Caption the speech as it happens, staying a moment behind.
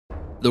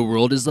The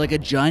world is like a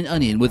giant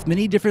onion with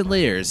many different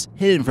layers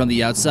hidden from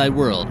the outside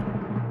world.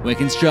 When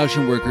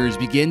construction workers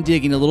begin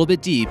digging a little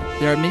bit deep,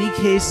 there are many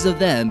cases of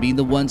them being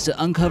the ones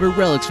to uncover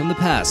relics from the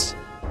past.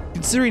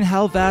 Considering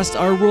how vast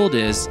our world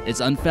is, it's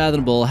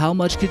unfathomable how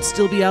much could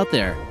still be out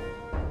there.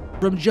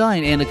 From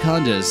giant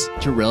anacondas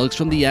to relics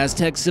from the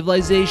Aztec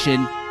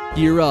civilization,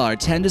 here are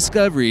 10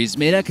 discoveries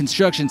made at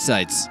construction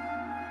sites.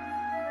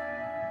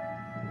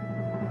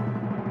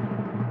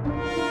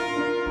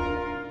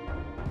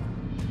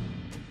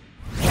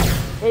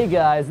 Hey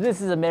guys,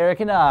 this is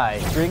American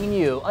Eye, bringing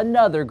you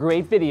another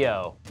great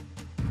video.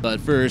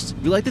 But first,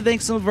 we'd like to thank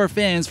some of our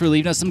fans for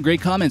leaving us some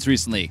great comments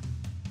recently.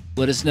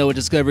 Let us know what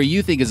discovery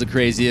you think is the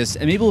craziest,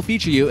 and maybe we'll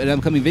feature you in an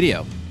upcoming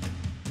video.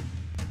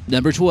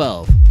 Number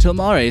 12.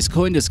 Tomare's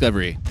coin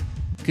discovery.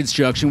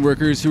 Construction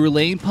workers who were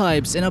laying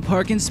pipes in a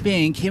park in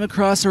Spain came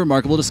across a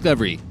remarkable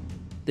discovery.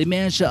 They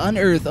managed to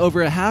unearth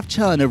over a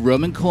half-ton of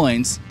Roman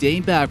coins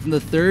dating back from the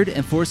 3rd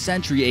and 4th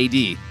century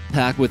AD.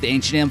 Packed with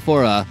ancient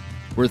amphora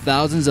were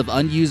thousands of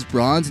unused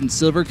bronze and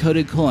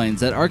silver-coated coins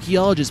that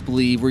archaeologists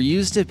believe were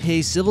used to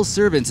pay civil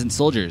servants and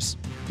soldiers.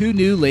 Who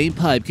knew laying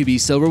pipe could be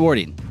so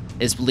rewarding?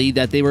 It's believed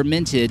that they were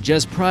minted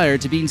just prior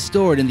to being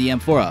stored in the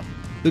amphora.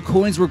 The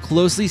coins were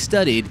closely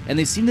studied, and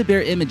they seem to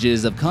bear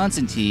images of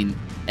Constantine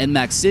and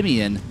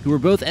Maximian, who were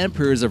both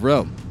emperors of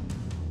Rome.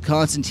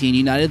 Constantine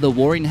united the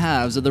warring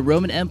halves of the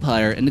Roman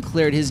Empire and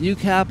declared his new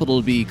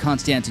capital to be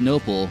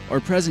Constantinople, or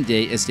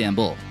present-day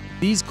Istanbul.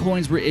 These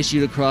coins were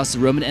issued across the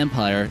Roman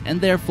Empire and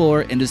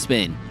therefore into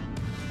Spain.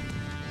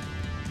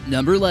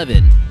 Number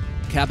 11.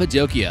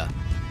 Cappadocia.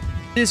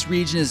 This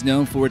region is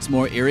known for its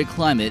more arid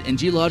climate and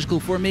geological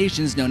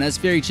formations known as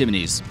fairy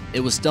chimneys.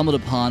 It was stumbled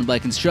upon by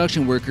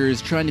construction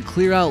workers trying to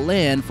clear out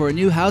land for a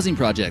new housing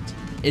project.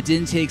 It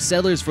didn't take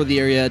settlers for the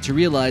area to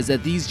realize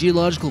that these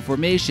geological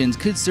formations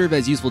could serve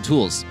as useful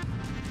tools.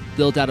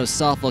 Built out of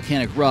soft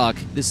volcanic rock,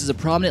 this is a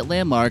prominent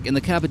landmark in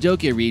the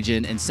Cappadocia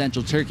region in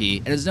central Turkey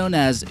and is known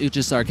as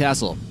Uçhisar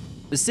Castle.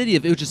 The city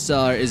of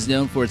Uçhisar is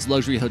known for its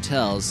luxury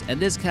hotels and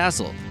this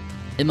castle.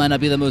 It might not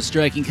be the most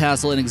striking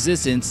castle in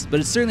existence, but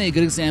it's certainly a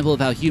good example of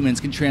how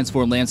humans can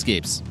transform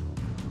landscapes.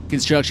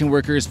 Construction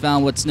workers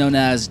found what's known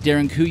as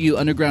Derinkuyu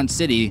underground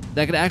city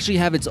that could actually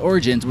have its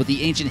origins with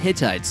the ancient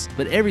Hittites,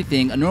 but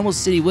everything a normal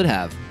city would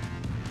have.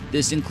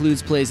 This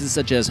includes places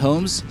such as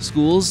homes,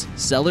 schools,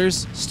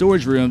 cellars,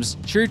 storage rooms,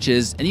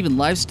 churches, and even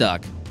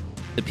livestock.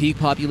 The peak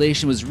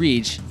population was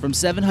reached from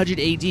 700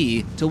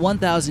 AD to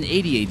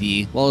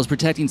 1080 AD while it was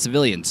protecting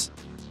civilians.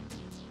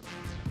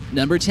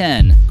 Number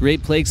 10.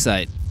 Great Plague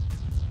Site.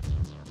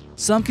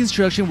 Some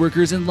construction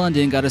workers in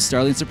London got a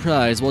startling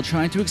surprise while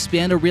trying to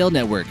expand a rail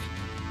network.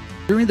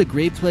 During the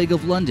Great Plague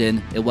of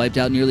London, it wiped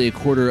out nearly a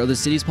quarter of the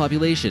city's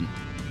population.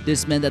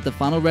 This meant that the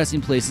final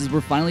resting places were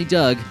finally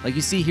dug, like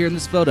you see here in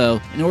this photo,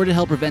 in order to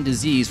help prevent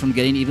disease from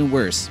getting even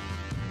worse.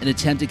 In an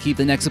attempt to keep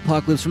the next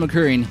apocalypse from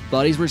occurring,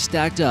 bodies were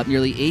stacked up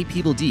nearly 8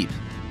 people deep.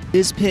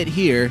 This pit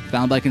here,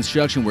 found by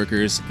construction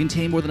workers,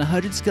 contained more than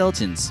 100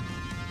 skeletons.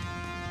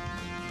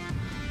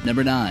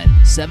 Number 9.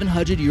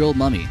 700-year-old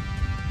mummy.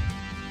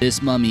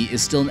 This mummy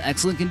is still in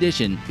excellent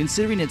condition,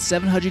 considering it's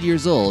 700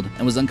 years old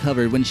and was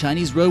uncovered when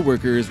Chinese road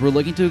workers were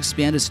looking to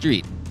expand a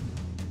street.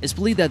 It's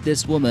believed that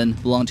this woman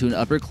belonged to an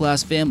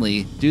upper-class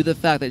family due to the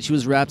fact that she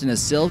was wrapped in a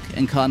silk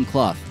and cotton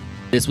cloth.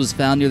 This was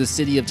found near the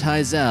city of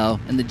Taizhou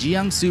in the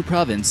Jiangsu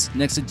province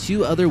next to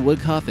 2 other wood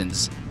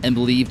coffins and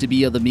believed to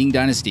be of the Ming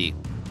dynasty.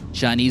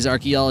 Chinese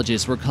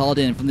archaeologists were called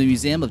in from the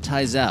Museum of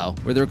Taizhou,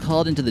 where they were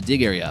called into the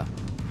dig area.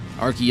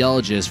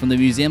 Archaeologists from the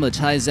Museum of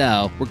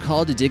Taizhou were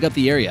called to dig up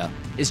the area.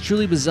 It's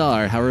truly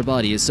bizarre how her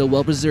body is so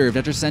well preserved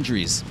after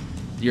centuries.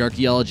 The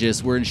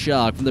archaeologists were in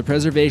shock from the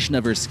preservation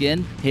of her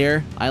skin,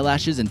 hair,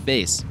 eyelashes, and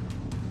face.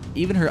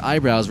 Even her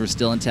eyebrows were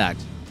still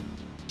intact.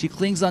 She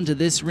clings onto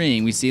this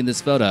ring we see in this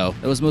photo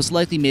that was most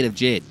likely made of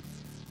jade.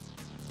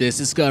 This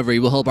discovery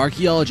will help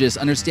archaeologists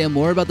understand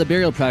more about the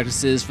burial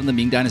practices from the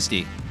Ming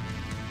dynasty.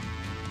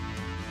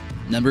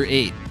 Number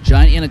 8.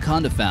 Giant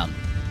anaconda found.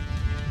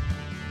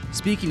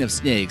 Speaking of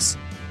snakes,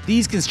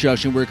 these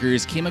construction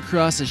workers came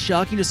across a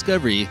shocking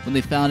discovery when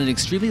they found an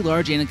extremely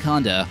large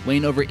anaconda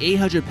weighing over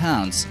 800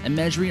 pounds and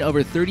measuring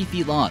over 30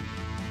 feet long.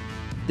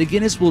 The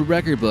Guinness World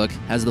Record book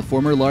has the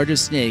former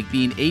largest snake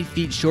being 8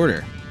 feet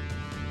shorter.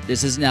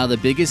 This is now the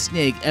biggest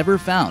snake ever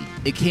found.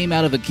 It came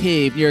out of a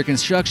cave near a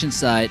construction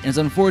site and is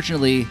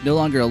unfortunately no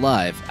longer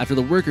alive after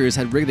the workers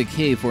had rigged the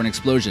cave for an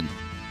explosion.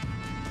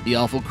 The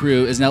awful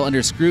crew is now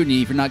under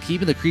scrutiny for not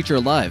keeping the creature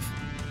alive.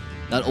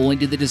 Not only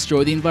did they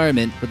destroy the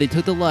environment, but they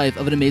took the life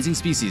of an amazing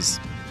species.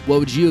 What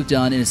would you have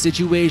done in a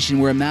situation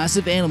where a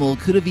massive animal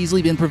could have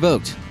easily been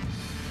provoked?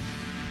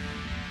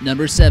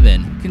 Number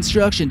 7.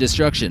 Construction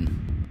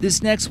destruction.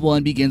 This next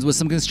one begins with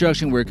some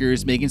construction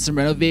workers making some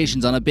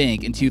renovations on a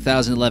bank in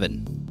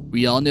 2011.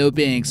 We all know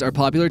banks are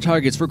popular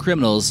targets for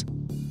criminals,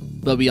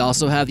 but we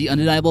also have the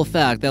undeniable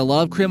fact that a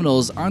lot of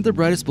criminals aren't the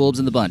brightest bulbs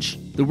in the bunch.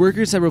 The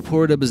workers have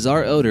reported a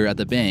bizarre odor at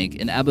the bank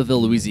in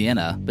Abbeville,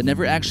 Louisiana, but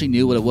never actually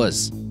knew what it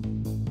was.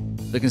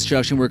 The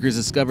construction workers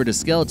discovered a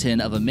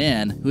skeleton of a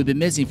man who had been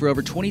missing for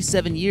over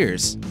 27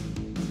 years.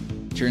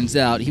 Turns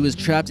out he was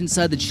trapped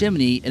inside the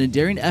chimney in a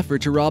daring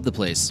effort to rob the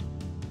place.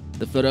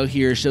 The photo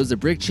here shows the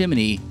brick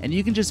chimney, and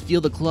you can just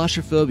feel the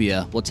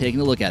claustrophobia while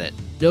taking a look at it.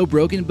 No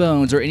broken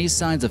bones or any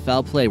signs of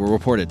foul play were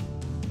reported.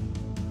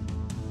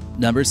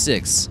 Number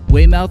 6.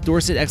 Weymouth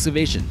Dorset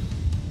Excavation.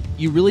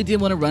 You really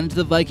didn't want to run into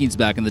the Vikings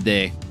back in the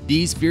day.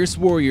 These fierce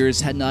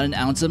warriors had not an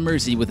ounce of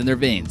mercy within their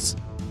veins.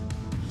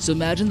 So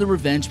imagine the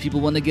revenge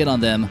people wanted to get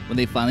on them when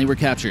they finally were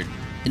captured.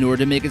 In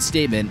order to make a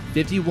statement,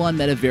 51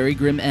 met a very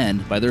grim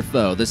end by their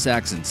foe, the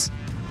Saxons.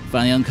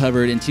 Finally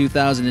uncovered in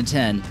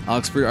 2010,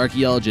 Oxford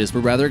archaeologists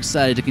were rather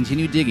excited to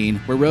continue digging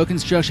where row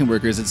construction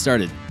workers had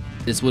started.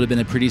 This would have been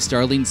a pretty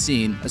startling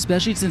scene,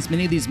 especially since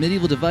many of these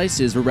medieval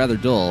devices were rather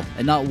dull,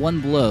 and not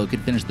one blow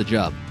could finish the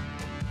job.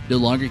 No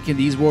longer can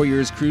these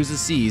warriors cruise the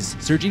seas,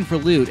 searching for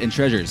loot and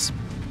treasures.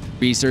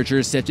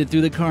 Researchers sifted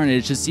through the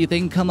carnage to see if they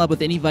can come up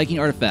with any Viking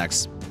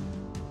artifacts.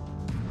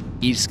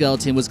 Each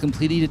skeleton was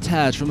completely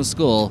detached from a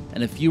skull,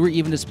 and a few were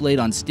even displayed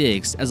on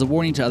stakes as a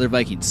warning to other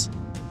Vikings.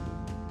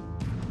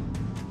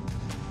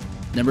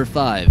 Number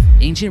 5.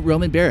 Ancient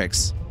Roman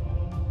Barracks.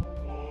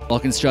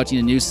 While constructing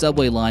a new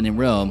subway line in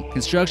Rome,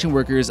 construction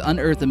workers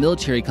unearthed a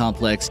military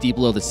complex deep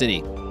below the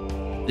city.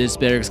 This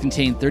barracks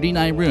contained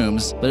 39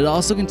 rooms, but it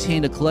also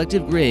contained a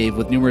collective grave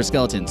with numerous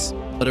skeletons.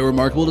 But a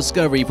remarkable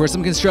discovery for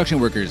some construction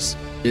workers.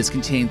 This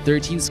contained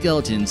 13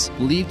 skeletons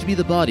believed to be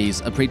the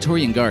bodies of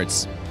Praetorian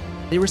guards.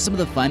 They were some of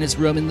the finest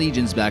Roman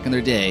legions back in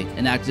their day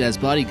and acted as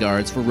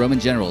bodyguards for Roman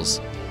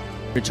generals.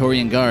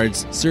 Praetorian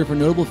guards served for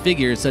notable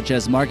figures such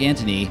as Mark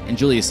Antony and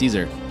Julius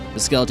Caesar. The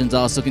skeletons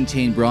also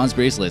contained bronze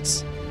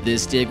bracelets.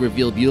 This dig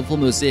revealed beautiful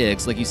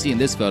mosaics like you see in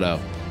this photo.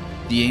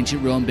 The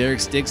ancient Rome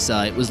barracks dig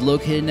site was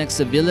located next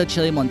to Villa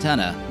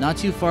Celimontana, not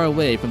too far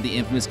away from the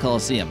infamous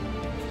Coliseum.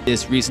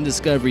 This recent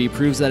discovery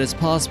proves that it's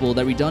possible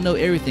that we don't know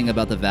everything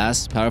about the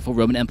vast, powerful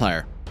Roman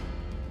Empire.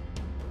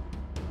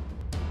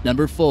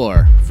 Number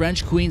 4.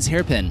 French Queen's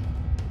Hairpin.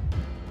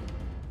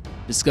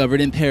 Discovered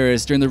in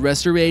Paris during the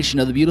restoration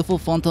of the beautiful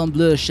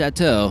Fontainebleau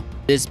Chateau,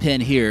 this pin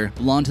here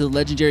belonged to the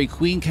legendary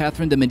Queen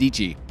Catherine de'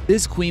 Medici.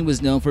 This queen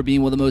was known for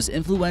being one of the most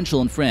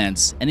influential in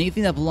France, and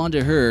anything that belonged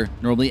to her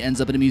normally ends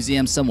up in a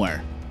museum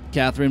somewhere.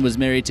 Catherine was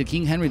married to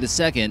King Henry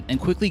II and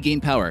quickly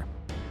gained power.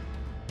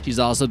 She's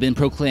also been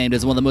proclaimed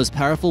as one of the most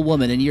powerful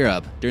women in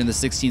Europe during the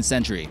 16th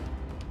century.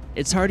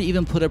 It's hard to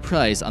even put a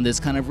price on this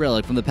kind of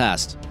relic from the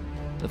past.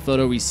 The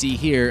photo we see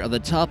here of the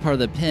top part of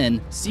the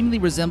pin seemingly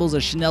resembles a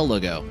Chanel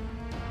logo.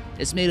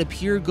 It's made of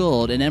pure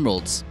gold and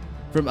emeralds.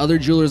 From other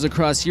jewelers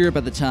across Europe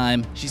at the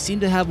time, she seemed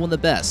to have one of the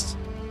best.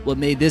 What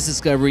made this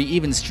discovery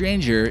even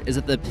stranger is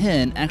that the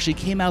pin actually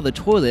came out of the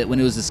toilet when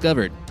it was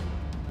discovered.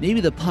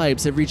 Maybe the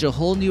pipes have reached a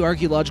whole new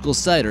archaeological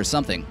site or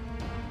something.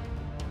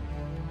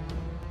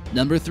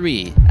 Number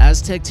 3.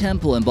 Aztec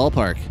Temple and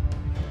Ballpark.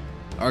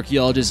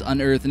 Archaeologists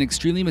unearthed an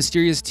extremely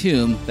mysterious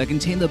tomb that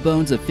contained the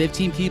bones of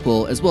 15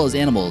 people as well as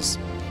animals.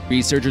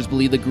 Researchers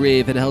believe the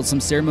grave had held some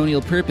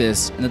ceremonial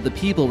purpose and that the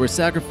people were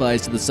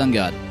sacrificed to the sun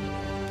god.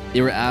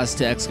 They were asked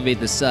to excavate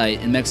the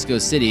site in Mexico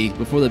City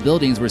before the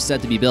buildings were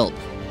set to be built.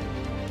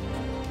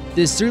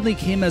 This certainly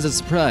came as a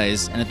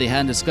surprise, and if they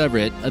hadn't discovered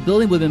it, a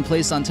building would have been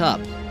placed on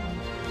top.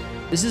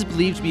 This is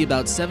believed to be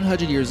about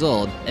 700 years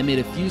old and made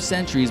a few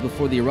centuries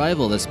before the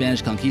arrival of the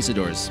Spanish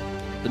conquistadors.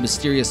 The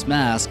mysterious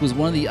mask was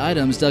one of the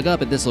items dug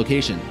up at this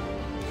location.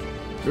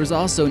 There was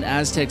also an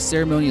Aztec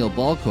ceremonial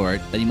ball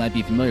court that you might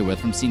be familiar with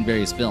from seeing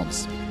various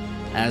films.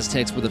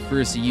 Aztecs were the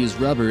first to use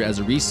rubber as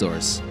a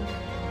resource.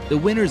 The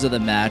winners of the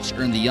match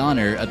earned the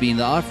honor of being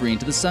the offering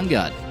to the sun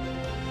god.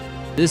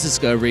 This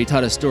discovery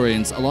taught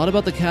historians a lot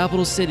about the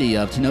capital city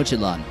of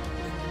Tenochtitlan.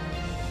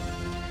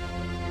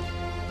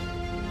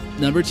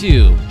 Number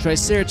 2.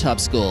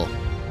 Triceratops Skull.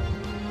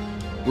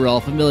 We're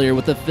all familiar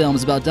with the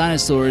films about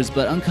dinosaurs,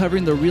 but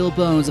uncovering the real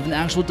bones of an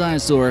actual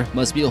dinosaur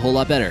must be a whole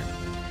lot better.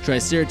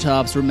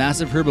 Triceratops were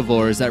massive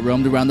herbivores that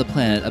roamed around the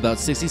planet about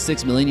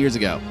 66 million years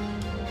ago.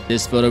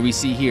 This photo we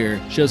see here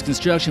shows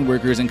construction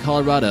workers in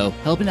Colorado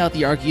helping out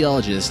the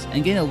archaeologists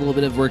and getting a little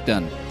bit of work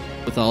done.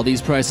 With all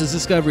these priceless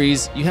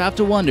discoveries, you have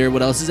to wonder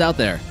what else is out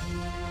there.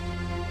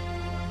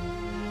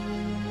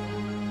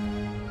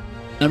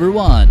 Number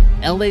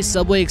 1. LA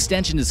Subway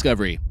Extension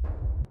Discovery.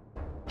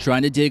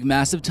 Trying to dig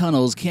massive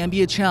tunnels can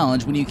be a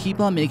challenge when you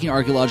keep on making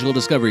archaeological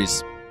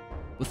discoveries.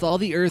 With all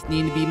the earth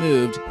needing to be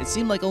moved, it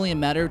seemed like only a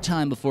matter of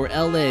time before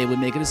LA would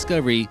make a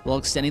discovery while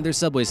extending their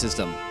subway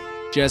system.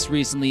 Just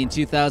recently in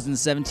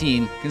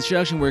 2017,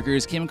 construction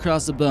workers came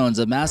across the bones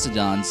of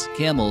mastodons,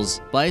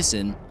 camels,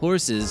 bison,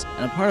 horses,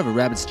 and a part of a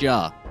rabbit's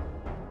jaw.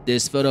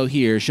 This photo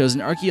here shows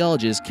an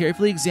archaeologist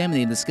carefully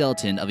examining the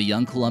skeleton of a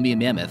young Colombian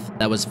mammoth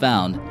that was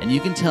found, and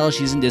you can tell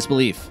she's in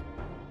disbelief.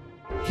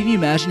 Can you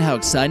imagine how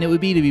exciting it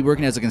would be to be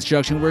working as a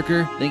construction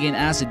worker, then getting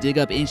asked to dig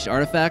up ancient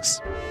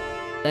artifacts?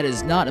 That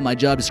is not in my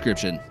job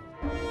description.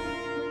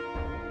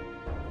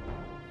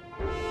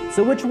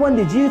 So which one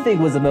did you think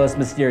was the most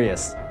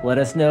mysterious? Let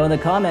us know in the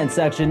comments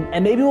section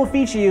and maybe we'll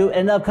feature you in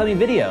an upcoming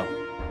video.